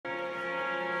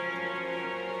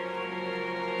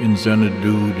In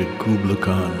Xanadu did Kubla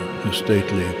Khan a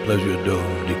stately pleasure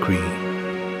dome decree,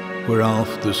 where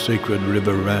Alf the sacred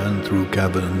river ran through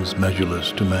caverns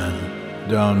measureless to man,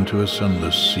 down to a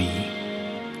sunless sea.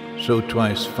 So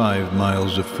twice 5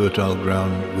 miles of fertile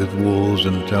ground, with walls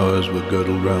and towers were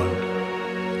girdled round,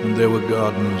 and there were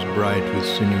gardens bright with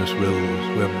sinuous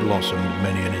rills, where blossomed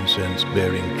many an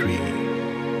incense-bearing tree.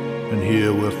 And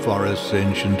here were forests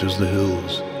ancient as the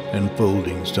hills,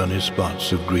 enfolding sunny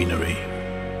spots of greenery.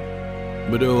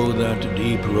 But oh, that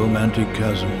deep romantic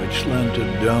chasm which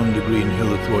slanted down the green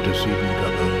hill athwart a cedarn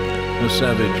cover, a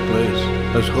savage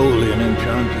place, as holy and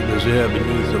enchanted as ere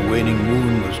beneath a waning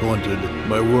moon was haunted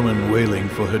by woman wailing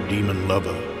for her demon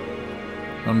lover.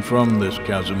 And from this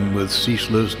chasm, with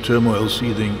ceaseless turmoil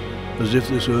seething, as if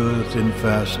this earth in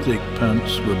fast thick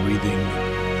pants were breathing,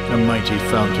 a mighty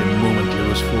fountain momently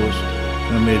was forced,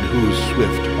 amid whose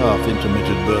swift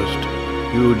half-intermitted burst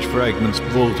huge fragments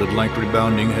vaulted like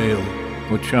rebounding hail,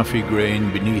 or chaffy grain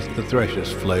beneath the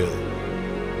thresher's flail.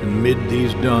 And mid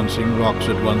these dancing rocks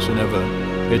at once and ever,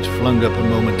 it flung up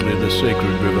momently the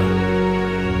sacred river.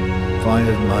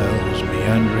 5 miles,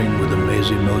 meandering with a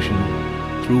mazy motion,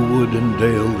 through wood and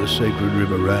dale the sacred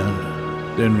river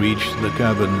ran, then reached the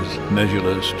caverns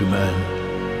measureless to man,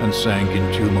 and sank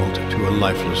in tumult to a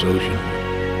lifeless ocean.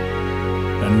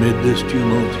 And mid this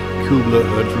tumult Kubla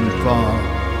heard from far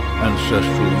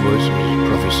ancestral voices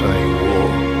prophesying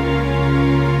war.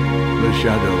 The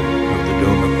shadow of the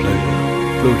dome of pleasure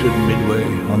floated midway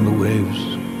on the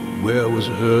waves, where was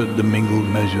heard the mingled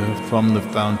measure from the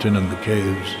fountain and the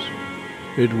caves.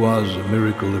 It was a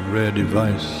miracle of rare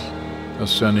device, a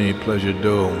sunny pleasure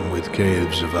dome with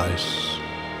caves of ice.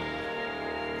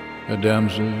 A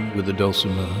damsel with a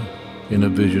dulcimer, in a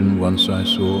vision once I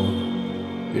saw.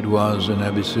 It was an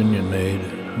Abyssinian maid,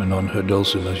 and on her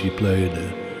dulcimer she played,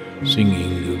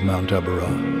 singing of Mount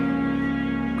Abara.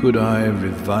 Could I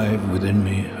revive within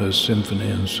me her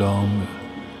symphony and song,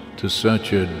 to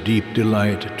such a deep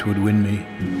delight 'twould win me,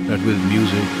 that with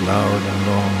music loud and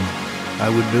long I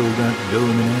would build that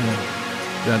dome in air,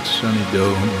 that sunny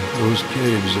dome, those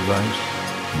caves of ice,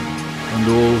 and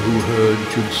all who heard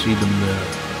should see them there,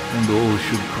 and all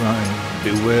should cry,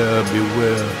 beware,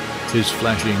 beware, his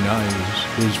flashing eyes,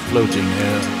 his floating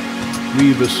hair.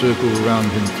 Weave a circle round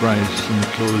him thrice,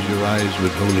 and close your eyes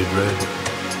with holy dread,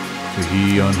 for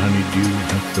he on honey dew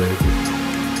hath fed,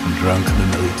 and drunk the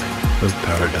milk of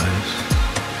paradise.